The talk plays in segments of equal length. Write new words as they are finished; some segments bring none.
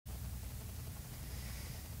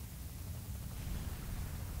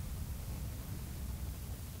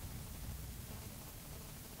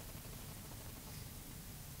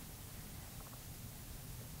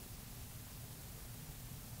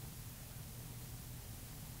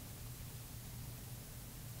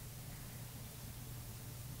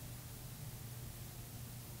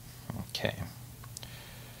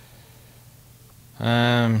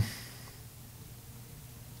Um,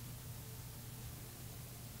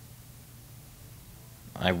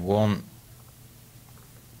 I want.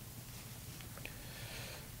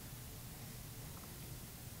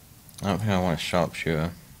 I don't think I want a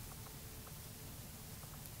sharpshooter.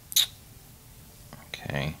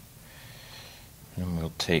 Okay. And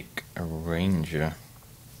we'll take a ranger.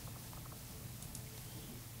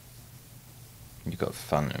 You got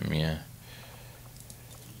phantom, yeah.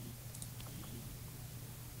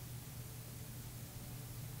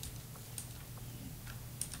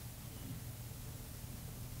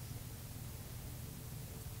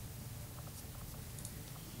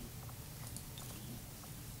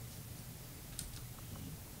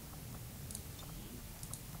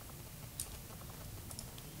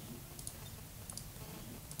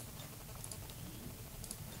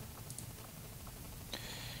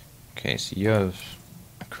 Okay, so you have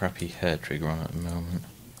a crappy hair trigger on at the moment.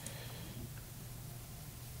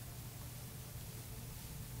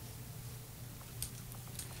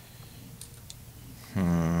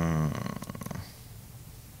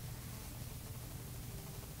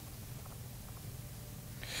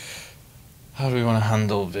 How do we want to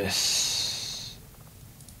handle this?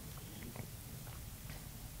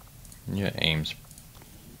 Your aim's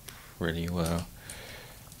pretty well.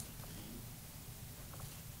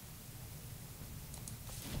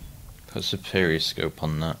 Put superior scope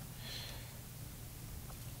on that.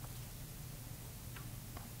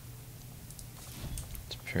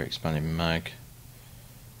 Superior expanding mag.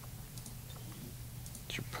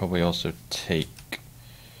 Should probably also take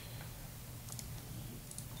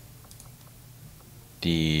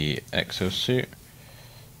the exosuit.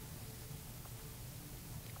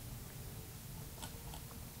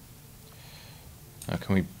 Now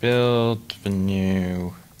can we build the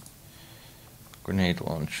new grenade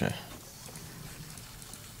launcher?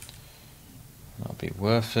 That'll be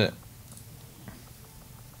worth it.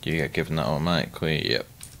 Do you get given that automatically? Yep.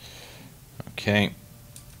 Okay.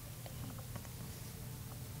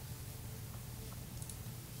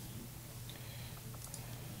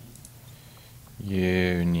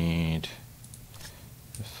 You need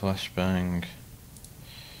the flashbang.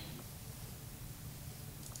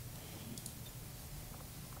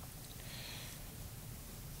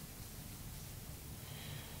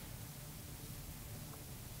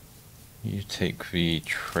 You take the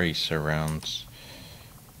tracer rounds.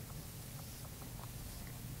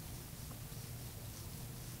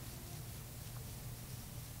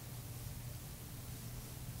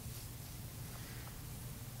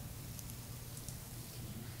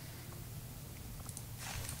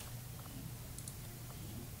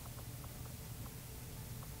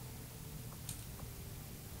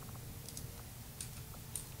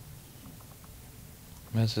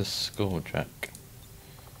 Where's the skulljack?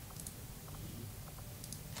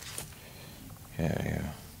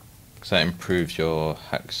 Yeah. Because that improves your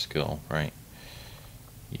hack skill, right?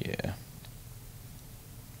 Yeah.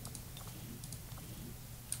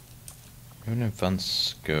 You have an advanced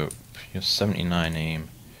scope. You're 79 aim.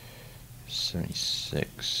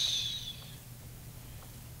 76.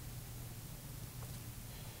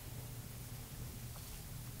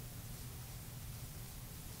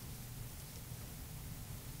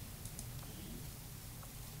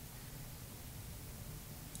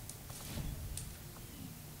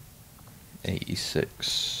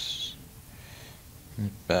 $86.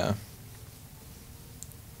 Better.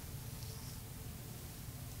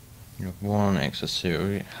 You have one extra suit.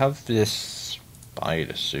 We have this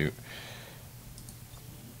spider suit.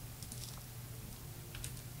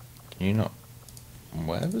 Can you not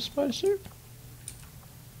wear the spider suit?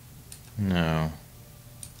 No.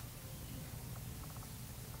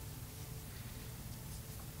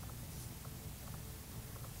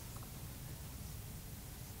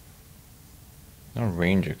 A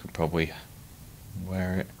ranger could probably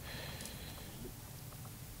wear it.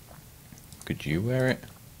 Could you wear it?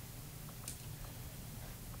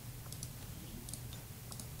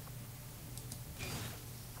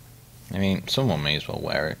 I mean, someone may as well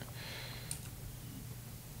wear it.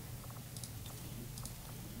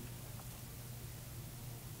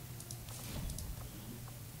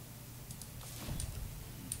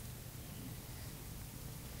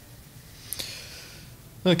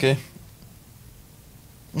 Okay.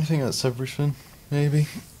 I think that's everything, maybe.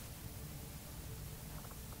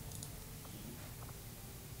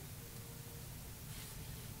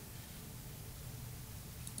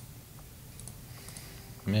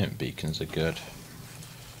 Mint beacons are good.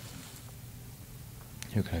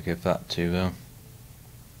 Who can I give that to though?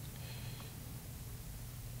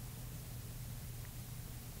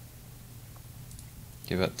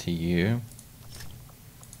 Give that to you.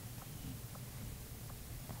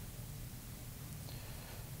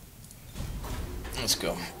 Let's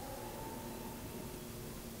go.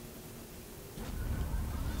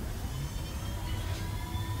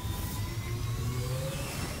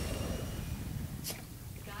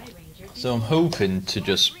 So I'm hoping to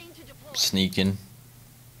just sneak in,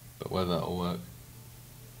 but whether that'll work,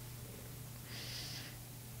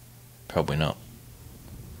 probably not.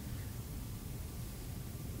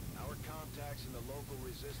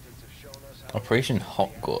 Operation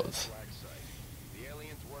Hot Gloves. The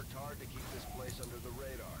aliens worked hard to keep this place under the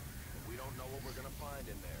radar. We don't know what we're gonna find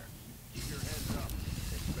in there. Keep your heads up.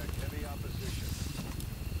 Expect heavy opposition.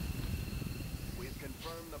 We've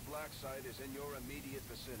confirmed the black site is in your immediate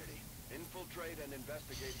vicinity. Infiltrate and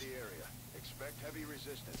investigate the area. Expect heavy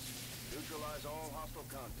resistance. Neutralize all hostile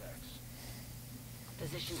contacts.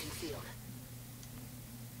 Position concealed.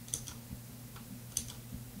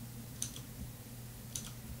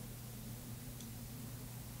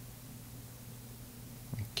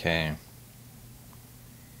 Okay.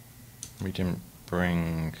 We didn't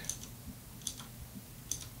bring...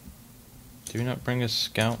 Did we not bring a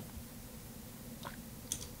scout?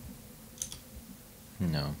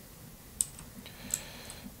 No.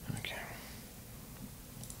 Okay.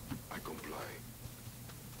 I comply.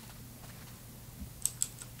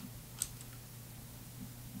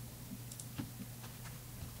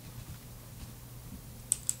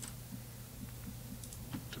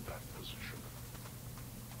 To that position.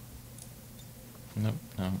 Nope,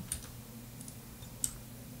 no.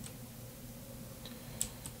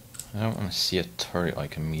 I don't want to see a turret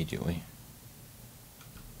like immediately.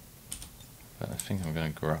 But I think I'm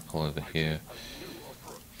going to grapple over here.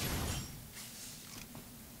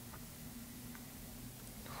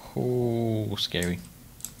 Oh, scary.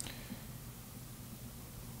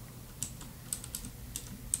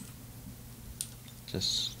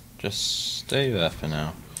 Just stay there for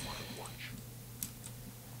now.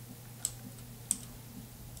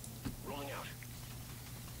 Rolling out.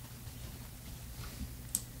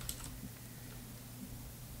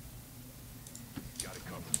 Got it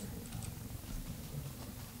covered.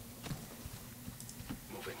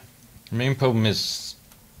 Moving. The main problem is,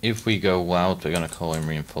 if we go wild, they're going to call in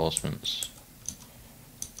reinforcements.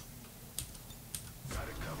 Got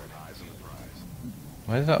it covered. Eyes on the prize.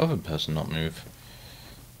 Why did that other person not move?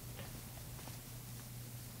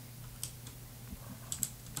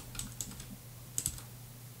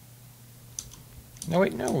 No,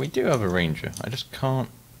 wait, no, we do have a ranger. I just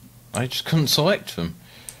couldn't select them.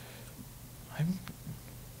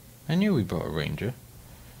 I knew we brought a ranger.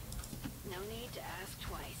 No need to ask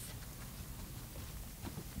twice.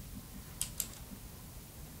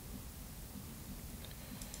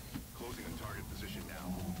 Closing on target position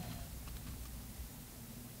now.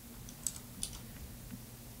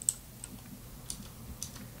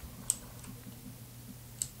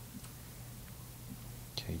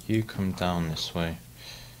 Okay, you come down this way.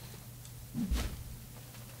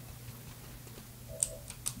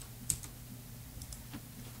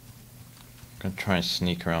 Gonna try and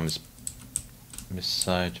sneak around this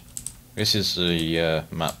side. This is the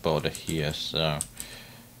map border here, so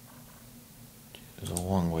there's a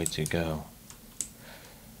long way to go.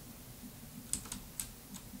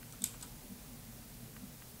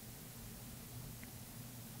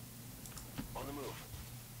 On the move.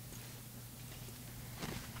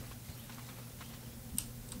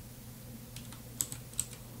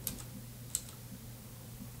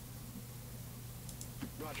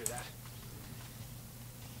 Roger that.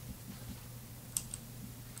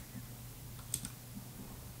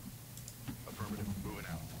 Affirmative. Moving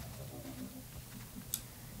out.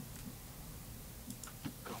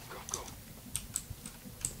 Go, go, go.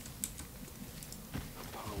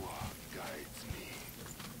 Apollo guides me.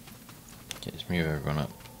 Okay, let's move everyone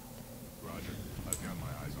up. Roger. I've got my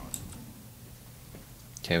eyes on.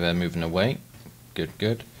 Okay, they're moving away. Good,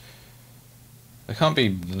 good. There can't be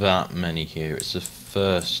that many here. It's the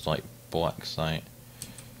first, like, black site.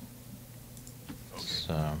 Okay.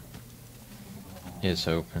 So, it's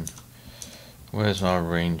open. Where's our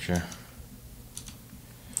ranger?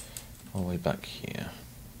 All the way back here.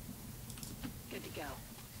 Good to go.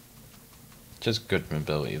 Just good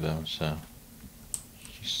mobility though, so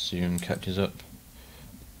she soon catches up.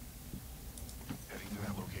 Heading to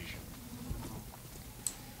that location.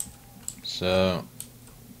 So,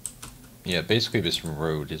 yeah, basically this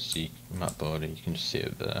road is the map border. You can just see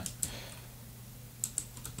it there.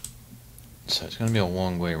 So it's going to be a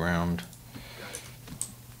long way around.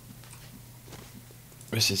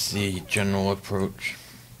 This is the general approach.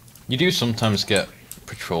 You do sometimes get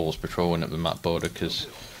patrols patrolling at the map border because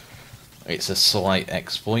it's a slight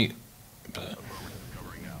exploit, but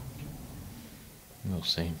Covering now. we'll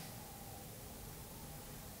see.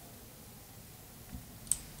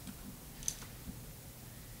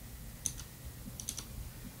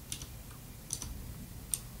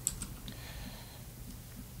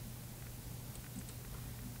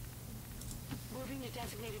 Moving to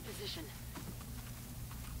designated position.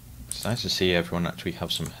 It's nice to see everyone actually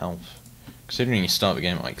have some health. Considering you start the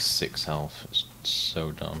game at like 6 health, it's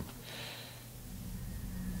so dumb.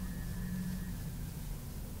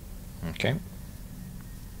 Okay.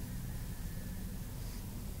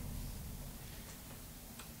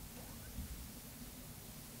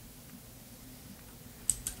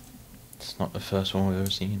 It's not the first one we've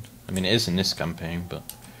ever seen. I mean, it is in this campaign, but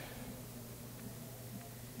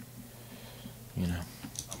you know.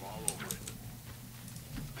 I'm all over it.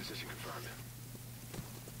 Position confirmed.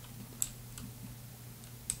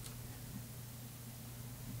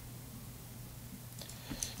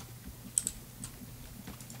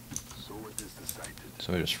 So what is decided?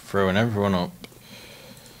 So we're just throwing everyone up.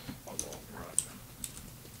 On the run.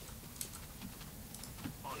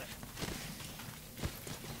 On it.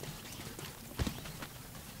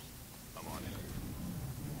 I'm on it.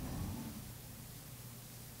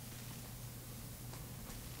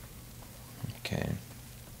 Okay.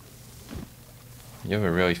 You have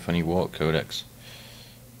a really funny walk codex.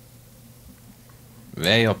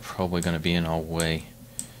 They are probably going to be in our way.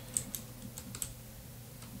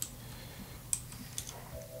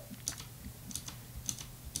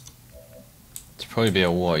 It's probably be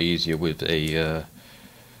a lot easier with a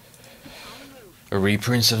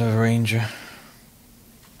Reaper instead of a Ranger.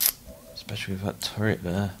 Especially with that turret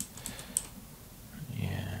there.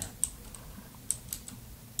 Yeah.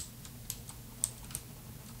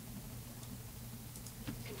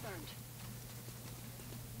 Confirmed.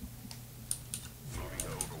 Moving to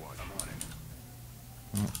Overwatch. I'm on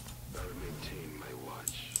it. Better maintain my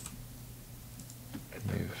watch.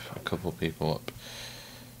 Move a couple people up.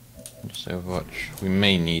 Just Overwatch. We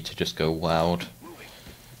may need to just go loud. Moving.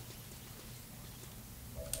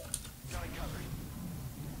 Got it covered.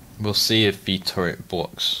 We'll see if the turret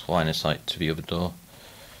blocks line of sight to the other door,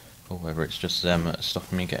 or whether it's just them that are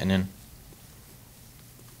stopping me getting in.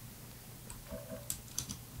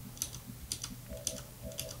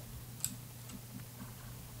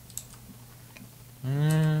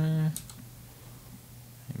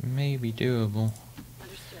 It may be doable.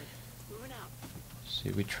 Understood. Moving out. See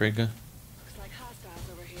if we trigger. Looks like hostiles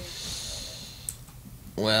over here.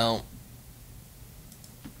 Well,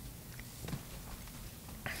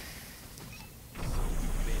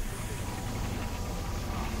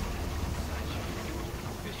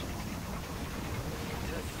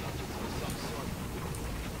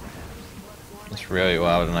 it's really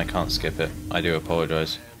loud and I can't skip it. I do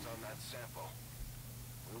apologise. Hands on that sample.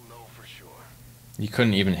 We'll know for sure. You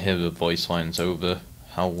couldn't even hear the voice lines over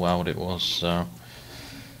how loud it was, so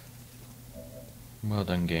well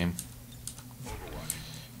done, game. Overwatch.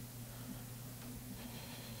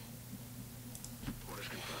 Orders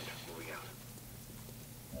confirmed. Moving out.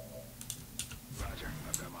 Roger.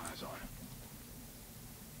 I've got my eyes on.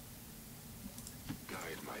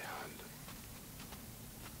 Guide my hand.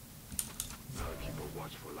 I'll keep a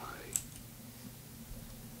watchful eye.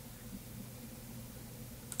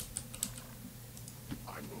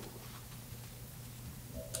 I move.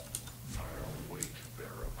 I'll wait their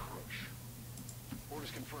approach.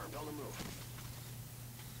 Orders confirmed. On the move.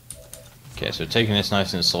 Okay, so taking this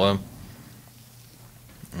nice and slow.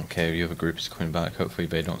 Okay, the other group is coming back. Hopefully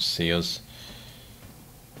they don't see us.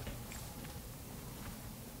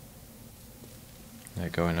 They're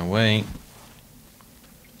going away.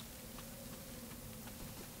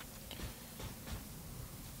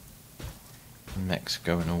 Mech's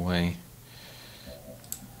going away.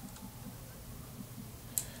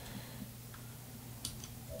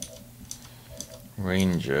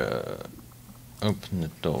 Ranger, open the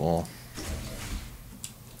door.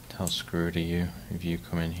 How screwed are you if you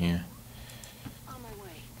come in here? On my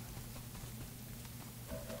way.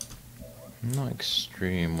 Not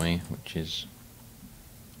extremely, which is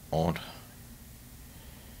odd.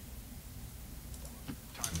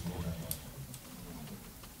 Time to move.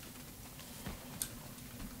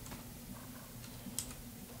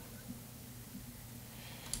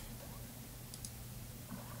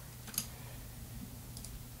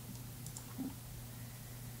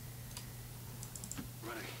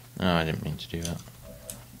 Ready. Oh, I didn't mean to do that.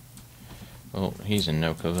 Well, he's in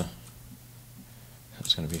no cover.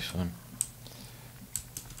 That's gonna be fun.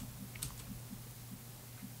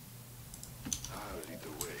 I'll lead the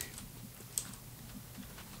way.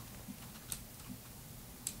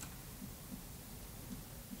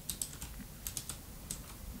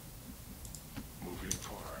 Moving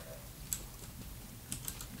far.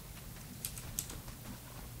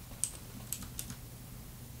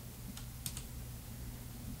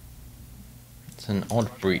 It's an odd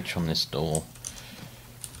breach on this door.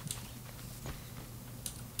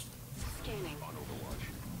 Scanning. On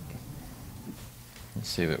Let's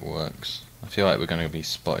see if it works. I feel like we're going to be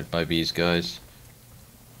spotted by these guys.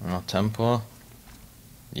 On our Templar?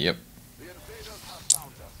 Yep. The invaders have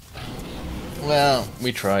found us. Well,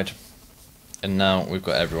 we tried. And now we've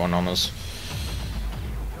got everyone on us.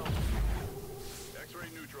 X-ray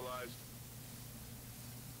neutralized.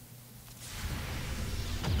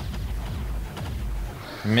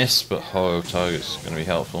 Miss but hollow targets going to be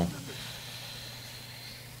helpful.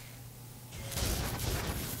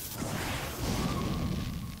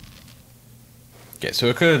 Okay,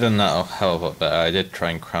 so I could have done that a hell of a lot better. I did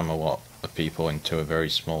try and cram a lot of people into a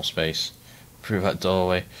very small space through that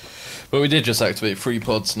doorway. But we did just activate 3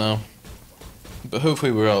 pods now. But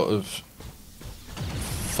hopefully we're out of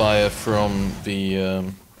fire from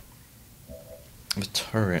the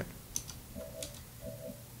turret.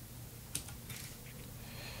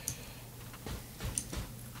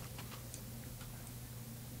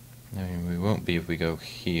 I mean, we won't be if we go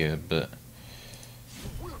here, but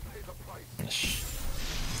We'll pay the price.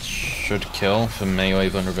 should kill for melee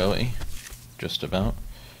vulnerability. Just about.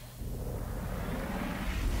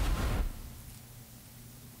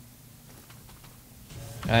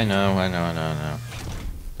 I know.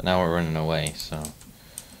 But now we're running away, so.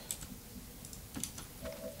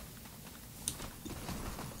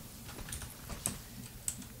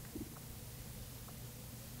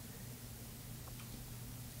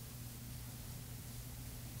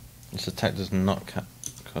 This attack does not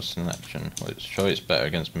cost an action. Well, it's sure it's better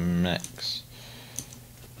against mechs.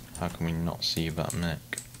 How can we not see that mech?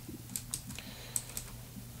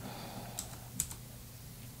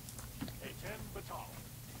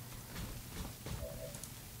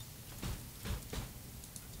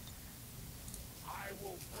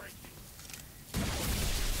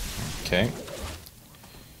 Okay.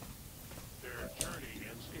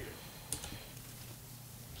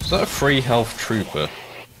 Is that a free health trooper?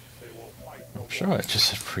 I'm sure it just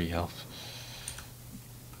said free health.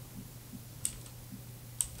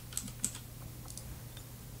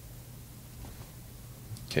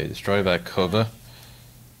 Okay, destroy their cover.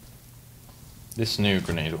 This new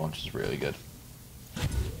grenade launcher is really good.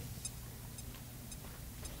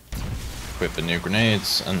 Equip the new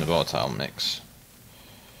grenades and the volatile mix.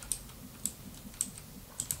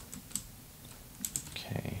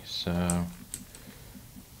 Okay, so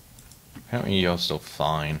apparently you're still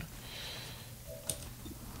fine.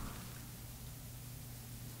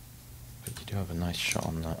 But you do have a nice shot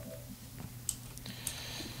on that.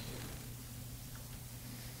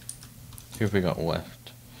 Who have we got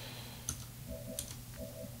left?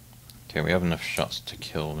 Okay, we have enough shots to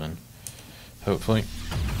kill then. Hopefully.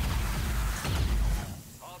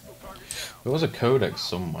 There was a codex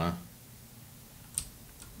somewhere.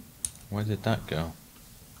 Where did that go?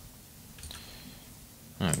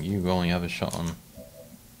 Oh, you only have a shot on.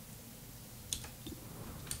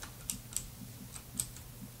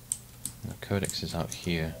 The codex is out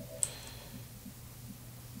here.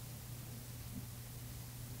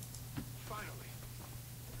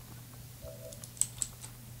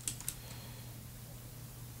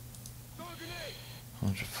 I'll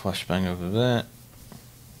just flashbang over there.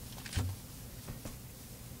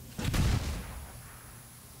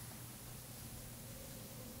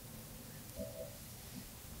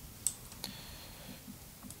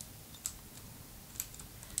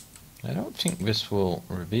 I don't think this will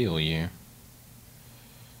reveal you.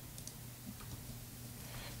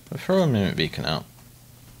 But throw a mimic beacon out.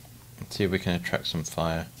 Let's see if we can attract some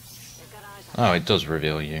fire. Oh, it does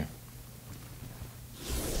reveal you.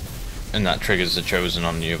 And that triggers the chosen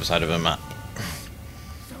on the other side of the map.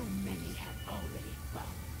 So many have already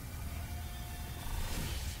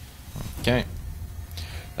fallen.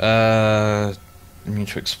 Okay. Immune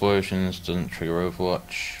to explosions, doesn't trigger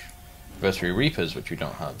Overwatch. Adversary Reapers, which we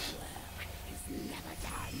don't have.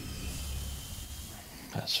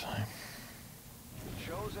 That's fine.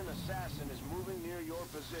 Chosen assassin is moving near your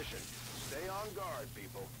position. Stay on guard,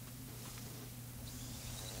 people.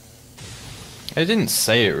 It didn't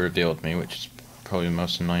say it revealed me, which is probably the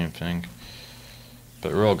most annoying thing.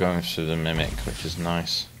 But we're all going through the mimic, which is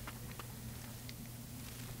nice.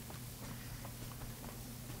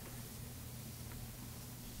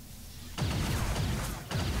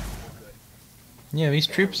 Yeah, these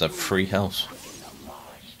troopers have free health.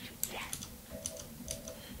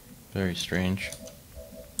 Very strange.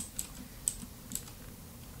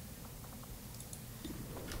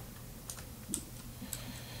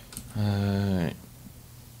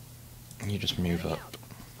 You just move up.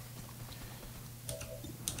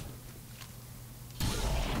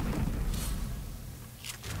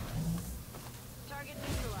 Target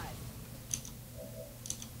neutralized.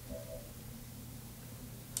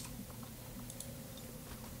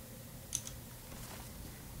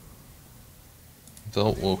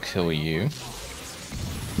 Vault will kill you.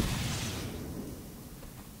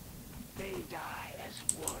 They die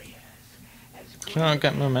as warriors, as Can I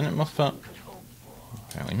get momentum off that? could hope for.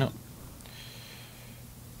 Apparently not.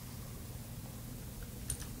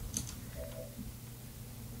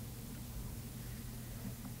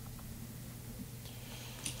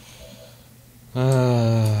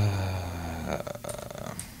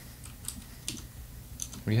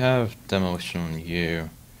 We have demolition on you.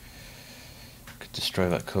 Could destroy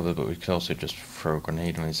that cover, but we could also just throw a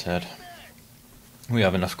grenade on his head. We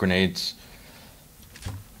have enough grenades.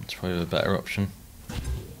 It's probably the better option.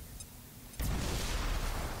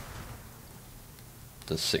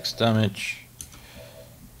 Does 6 damage.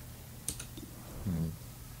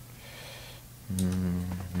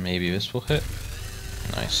 Maybe this will hit.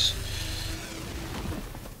 Nice.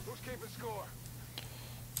 Who's keeping score?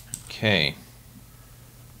 Okay.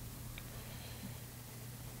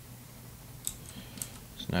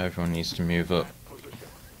 So now everyone needs to move up.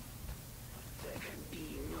 There can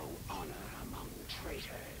be no honor among traitors.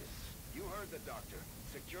 You heard the doctor.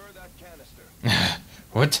 Secure that canister.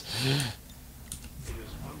 What? It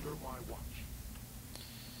is under my watch.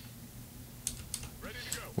 Ready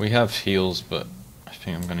to go. We have heals, but I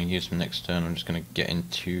think I'm going to use them next turn. I'm just going to get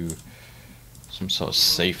into some sort of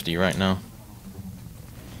safety right now.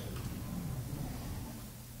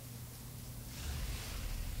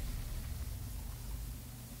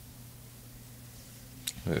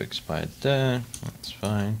 We've expired there, that's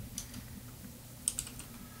fine.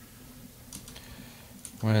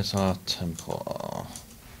 Where's our temple?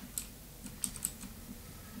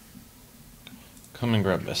 Come and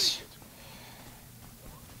grab this.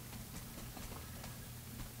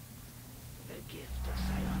 The gift of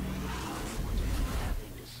psionic power,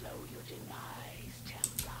 nothing to slow your demise,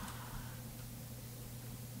 Templar.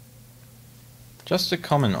 Just a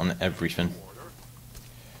comment on everything.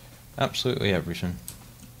 Absolutely everything.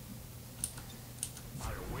 I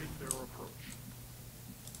await their approach.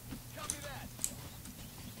 Copy that.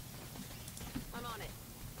 I'm on it.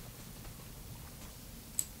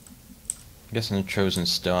 I'm guessing the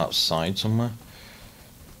Chosen's still outside somewhere.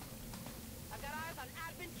 I've got eyes on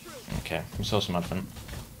admin troops. Okay, we saw some advent.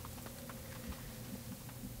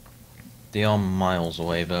 They are miles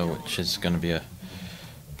away though, which is going to be a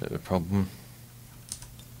bit of a problem.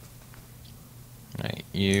 Right,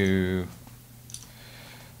 you...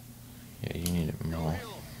 Yeah, you need it more.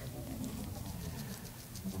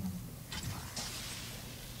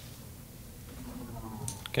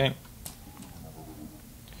 Okay.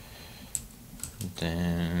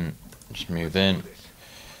 Then just move in.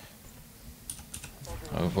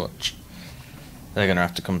 Overwatch. They're gonna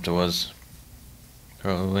have to come to us.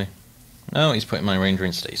 Probably. No, he's putting my ranger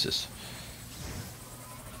in stasis.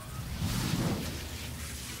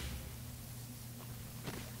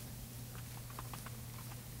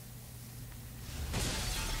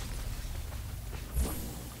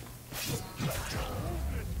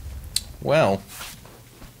 Well,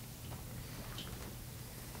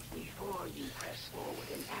 Before you press forward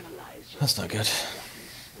and analyze your that's not good.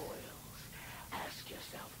 spoils, ask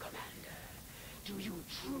yourself, Commander, do you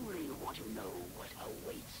truly want to know what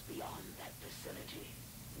awaits beyond that facility?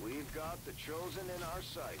 We've got the Chosen in our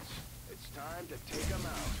sights. It's time to take them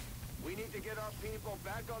out. We need to get our people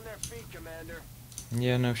back on their feet, Commander.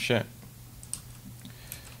 Yeah, no shit.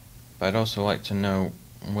 But I'd also like to know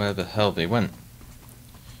where the hell they went.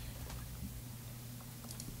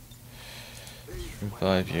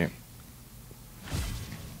 Revive you.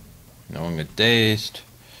 No longer dazed.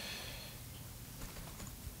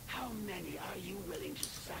 How many are you willing to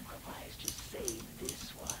sacrifice to save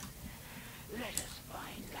this one? Let us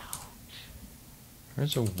find out.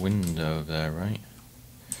 There's a window there, right?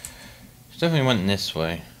 She definitely went this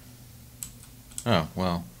way. Oh,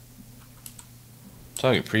 well.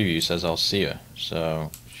 Target preview says I'll see her,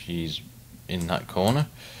 so she's in that corner.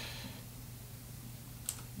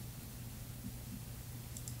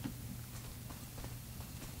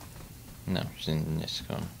 No, she's in this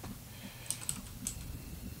corner.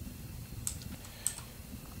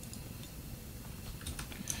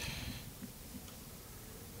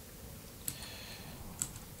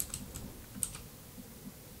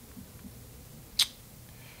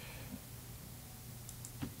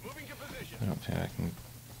 Moving to position. I don't think I can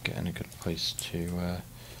get in a good place to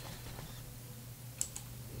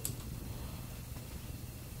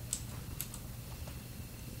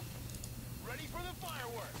Ready for the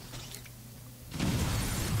fireworks.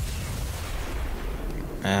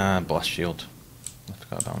 blast shield. I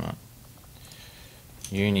forgot about that.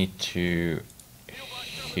 You need to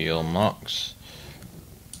heal Mox.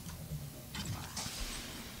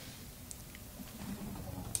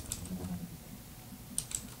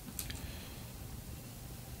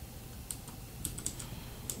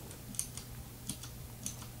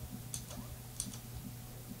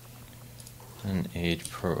 An aid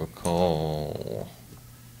protocol.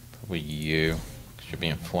 Probably you, because you're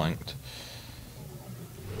being flanked.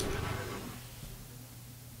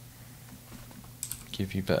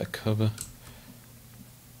 Give you better cover.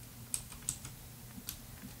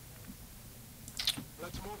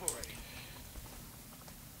 Let's move already.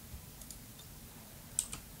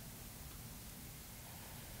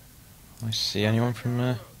 Do I see anyone from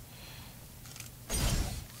there?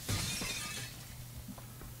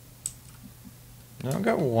 I don't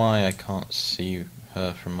get why I can't see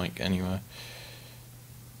her from like anywhere.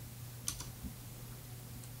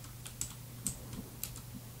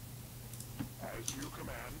 As you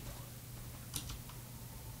command.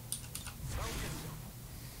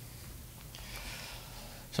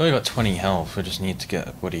 She's only got 20 health, we just need to get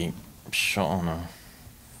a bloody shot on her.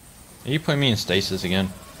 Are you putting me in stasis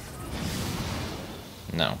again?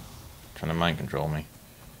 No. Trying to mind control me.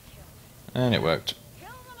 And it worked.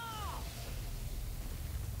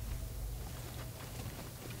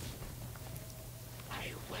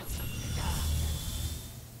 I welcome the dark.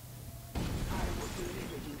 I will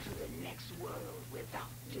deliver you to the next world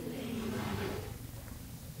without delay.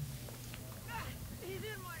 He's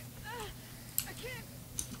in my... I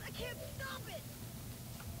can't stop it!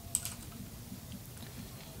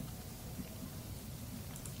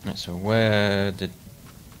 Right, so where did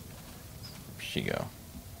she go?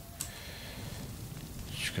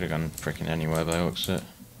 She could have gone freaking anywhere by the looks of it.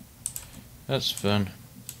 That's fun.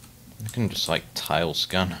 I can just like tile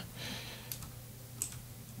scan.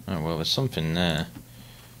 Oh well, there's something there.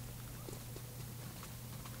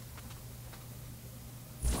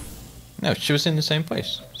 No, she was in the same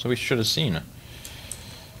place, so we should have seen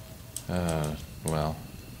her. Well,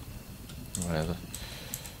 whatever.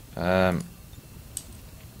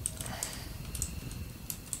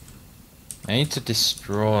 I need to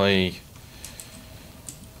destroy...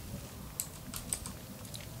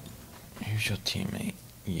 Who's your teammate?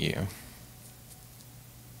 You.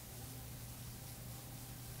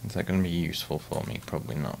 Is that going to be useful for me?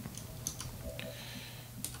 Probably not.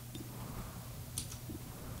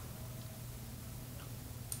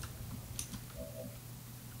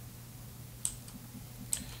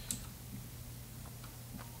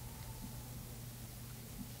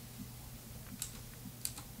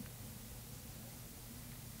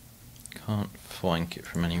 Can't flank it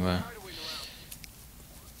from anywhere.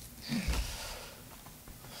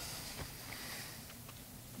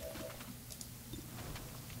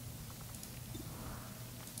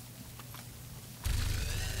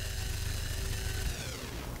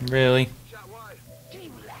 Really? Shot wide. Do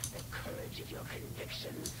you lack the courage of your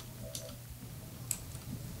convictions?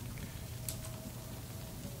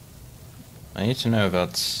 I need to know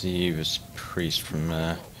about Seaver's priest from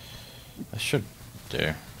there. I should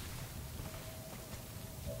do.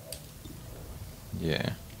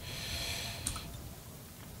 Yeah.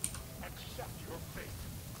 Accept your fate.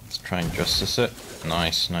 Let's try and justice it.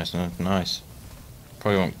 Nice, nice, nice, nice.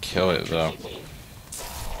 Probably won't kill it though.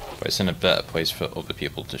 But it's in a better place for other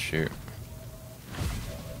people to shoot.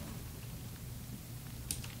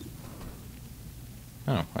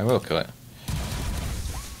 Oh, I will kill it.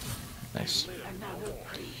 Nice. Another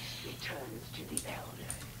priest returns to the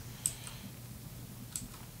elders.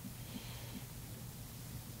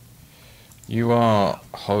 You are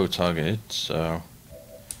hoe targeted, so...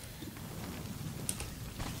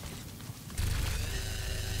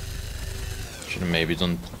 Should have maybe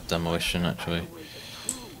done demolition actually. Who is a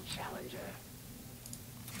true challenger?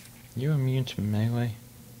 You immune to melee?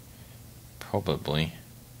 Probably.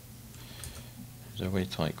 Is there a way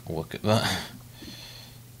to like look at that?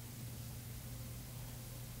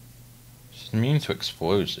 She's immune to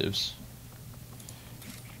explosives.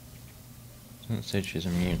 Doesn't say she's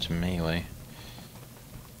immune to melee.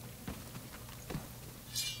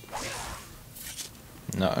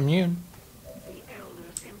 Not immune. The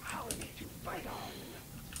elders empower me to fight on.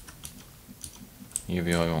 You're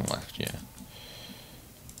the only one left, yeah.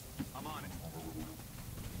 I'm on it.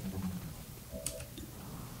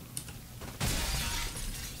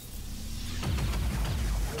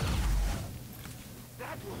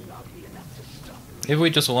 That will not be enough to stop me. If we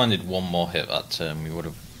just landed one more hit that turn, we would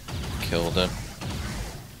have killed her.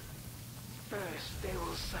 First they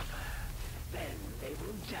will suffer, then they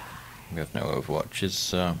will die. We have no overwatches,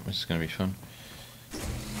 so this is going to be fun.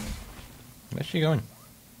 Where's she going?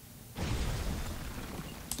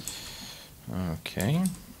 Okay.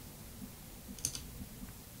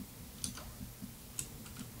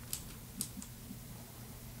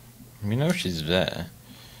 We know she's there.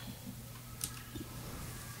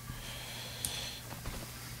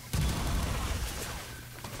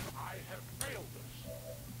 I have failed us.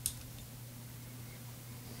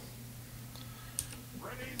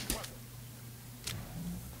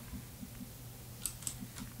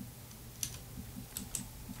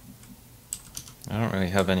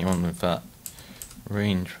 have anyone with that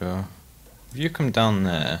range though. If you come down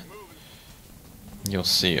there, you'll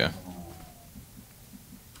see her.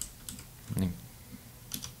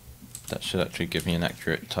 That should actually give me an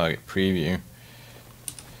accurate target preview.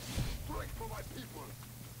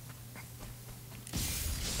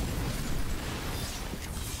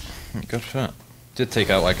 Good for that. Did take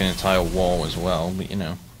out like an entire wall as well, but you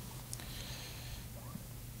know.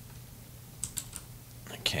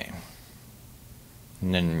 Okay.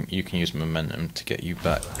 And then you can use momentum to get you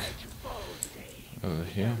back over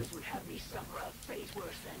here.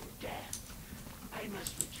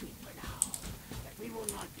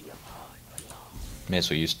 May as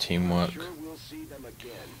well use teamwork. Sure we'll see them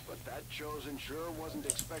again, but that chosen sure wasn't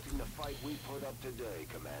expecting the fight we put up today,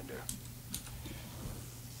 Commander.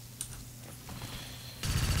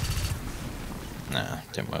 Nah,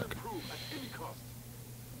 didn't work.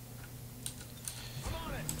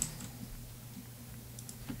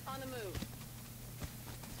 On the move.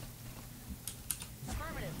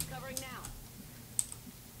 Affirmative, covering now.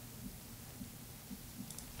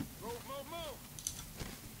 Move!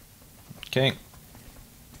 Okay.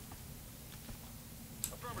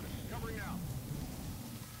 Affirmative, covering now.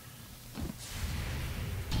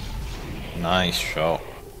 Nice shot.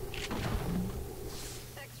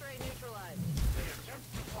 X-ray neutralized.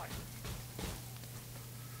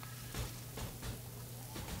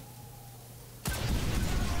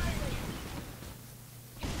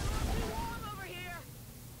 Warm over here.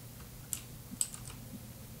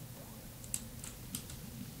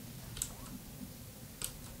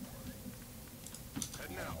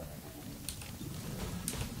 Heading out.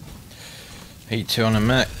 82 on a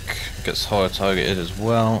mech. Gets higher targeted as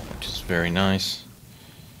well, which is very nice.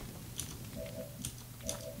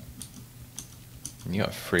 And you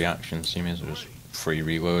got free action, so you may as well just free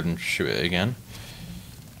reload and shoot it again.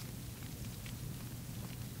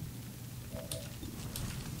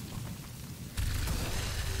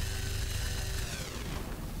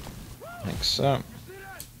 Like so.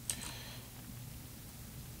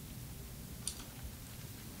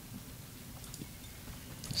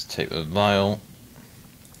 Let's take the vial.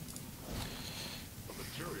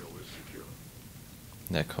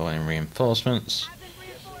 They're calling reinforcements.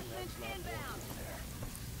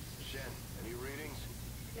 Shen, any readings?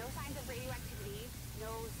 No signs of radioactivity, no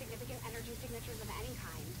significant energy signatures of any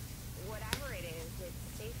kind. Whatever it is, it's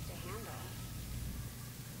safe to handle.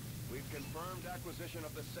 We've confirmed acquisition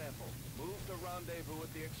of the sample. Move to rendezvous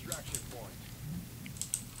at the extraction point.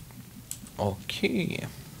 Okay.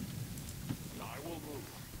 I will move.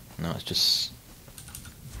 Now let's just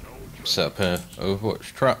set up a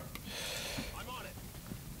Overwatch trap I'm on it.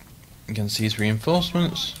 against these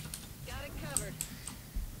reinforcements. Got it covered.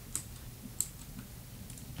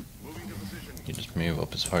 Moving to position. You just move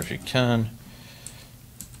up as far as you can.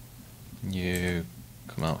 You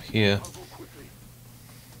come out here. I'll go quickly.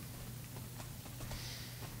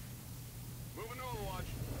 Moving to Overwatch.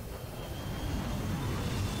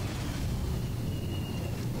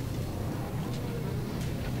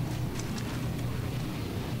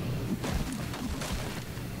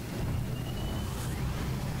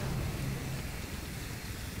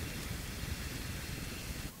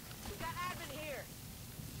 We got admin here.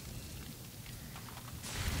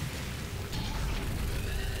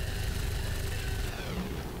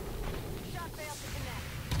 Shot failed to connect.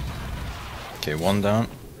 Okay, one down.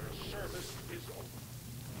 Service is over.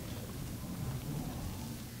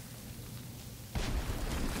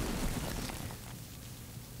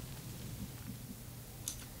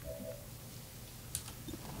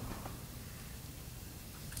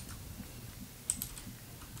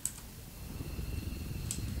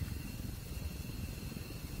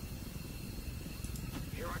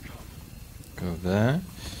 Here I come. Go there.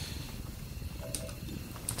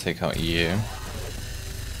 Take out you. You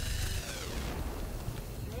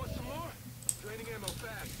want some more? Training ammo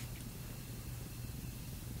fast.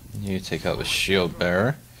 You take out the shield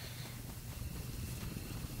bearer.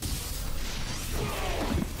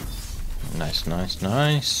 Nice, nice,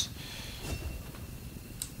 nice.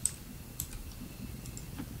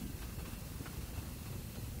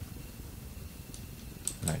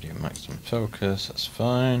 Now do maximum focus, that's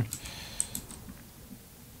fine.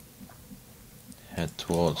 Head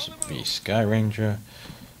towards the Sky Ranger.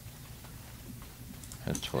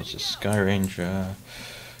 Head towards the Sky Ranger.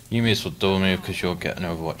 You may as well double move because you'll get an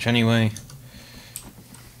Overwatch anyway.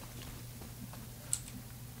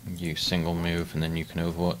 You single move and then you can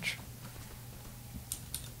Overwatch.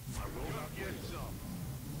 I will not get some.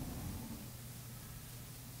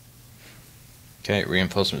 Okay,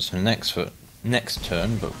 reinforcements for next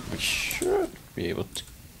turn, but we should be able to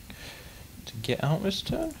to get out this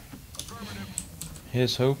turn.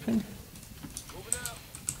 Here's hoping. Moving out.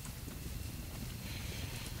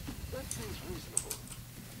 That seems reasonable.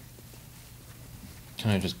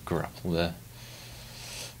 Can I just grapple there?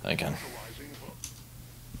 I can. Neutralizing hook.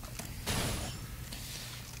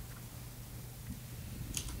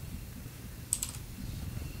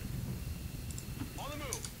 On the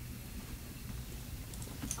move.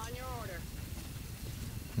 On your order.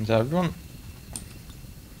 Is that everyone?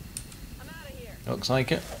 I'm out of here. Looks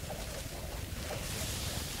like it.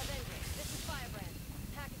 Avengers, this is Firebrand.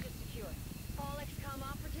 Package is secure. All XCOM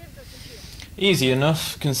operatives are secure. Easy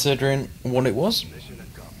enough, considering what it was. Mission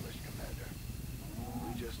accomplished, Commander.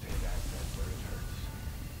 We just hit access where it hurts.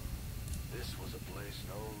 This was a place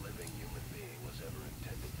no living human being was ever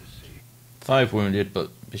intended to see. 5 wounded, but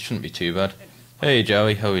it shouldn't be too bad. Hey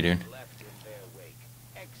Joey, how are we doing? Left in their wake.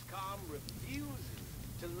 XCOM refuses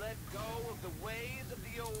to let go of the ways of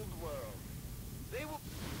the old world. They will...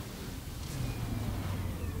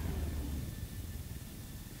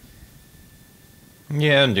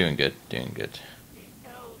 Yeah, I'm doing good, doing good.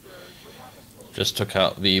 Just took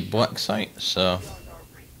out the black site, so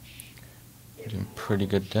doing pretty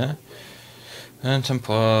good there. And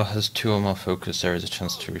Templar has 2 or more focus. There is a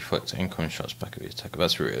chance to reflect incoming shots back at the attacker.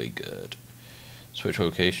 That's really good. Switch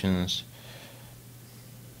locations.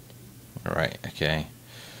 Alright, okay.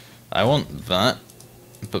 I want that,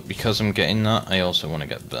 but because I'm getting that, I also want to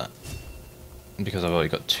get that. Because I've already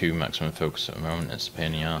got 2 maximum focus at the moment, it's a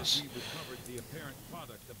pain in the ass. We've recovered the apparent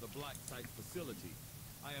product of the black site facility.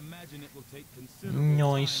 I imagine it will take considerable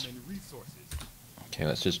Nice. time and resources. Okay,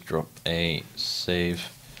 let's just drop a save.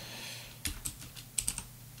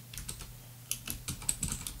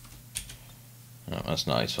 Oh, that's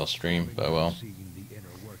nice for stream, but well,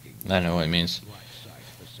 I know what it means.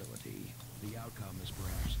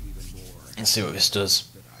 Let's see what this does.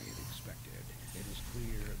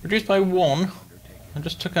 Reduced by 1. I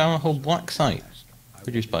just took out a whole black site.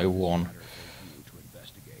 Reduced by 1.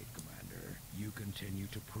 You continue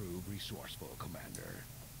to prove resourceful, Commander.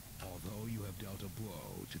 Although you have dealt a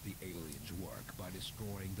blow to the aliens' work by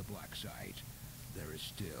destroying the black site, there is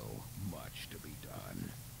still much to be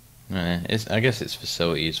done. I guess it's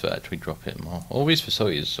facilities that actually drop it more. All these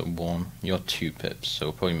facilities are 1. You're 2 pips, so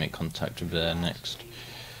we'll probably make contact with there next.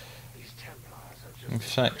 In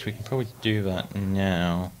fact, we can probably do that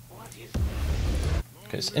now.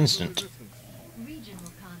 Okay, it's instant.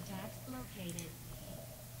 Regional contacts located.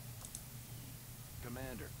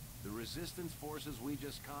 Commander, the resistance forces we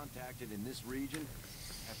just contacted in this region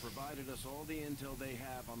have provided us all the intel they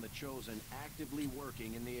have on the Chosen actively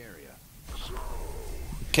working in the area.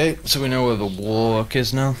 Okay, so we know where the warlock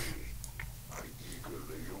is now.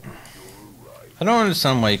 I don't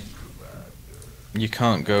understand why you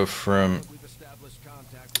can't go from We've established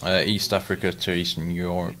contact East Africa to Eastern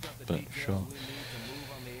Europe, the but details sure. we need to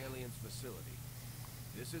move on the aliens' facility.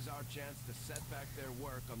 This is our chance to set back their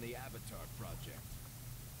work on the Avatar project.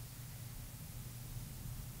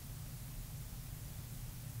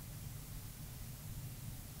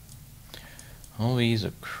 All these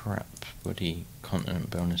are crap bloody continent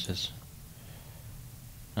bonuses.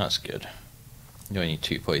 That's good. You only need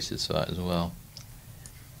 2 places for that as well.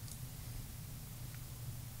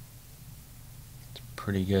 It's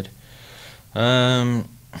pretty good. I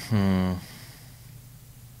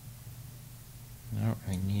don't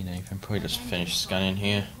really need anything. Probably just finish scanning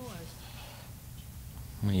here.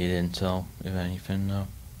 We need intel, if anything, though.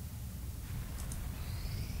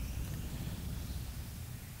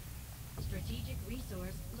 Strategic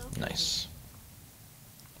resource located. Nice.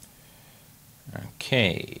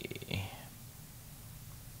 Okay.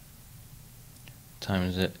 What time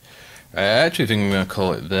is it? I actually think I'm going to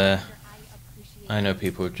call it there. I know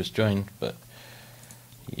people have just joined, but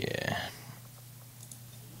yeah.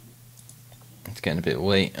 It's getting a bit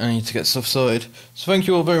late. I need to get stuff sorted. So thank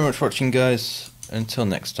you all very much for watching, guys. Until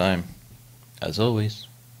next time, as always,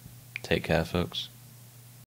 take care, folks.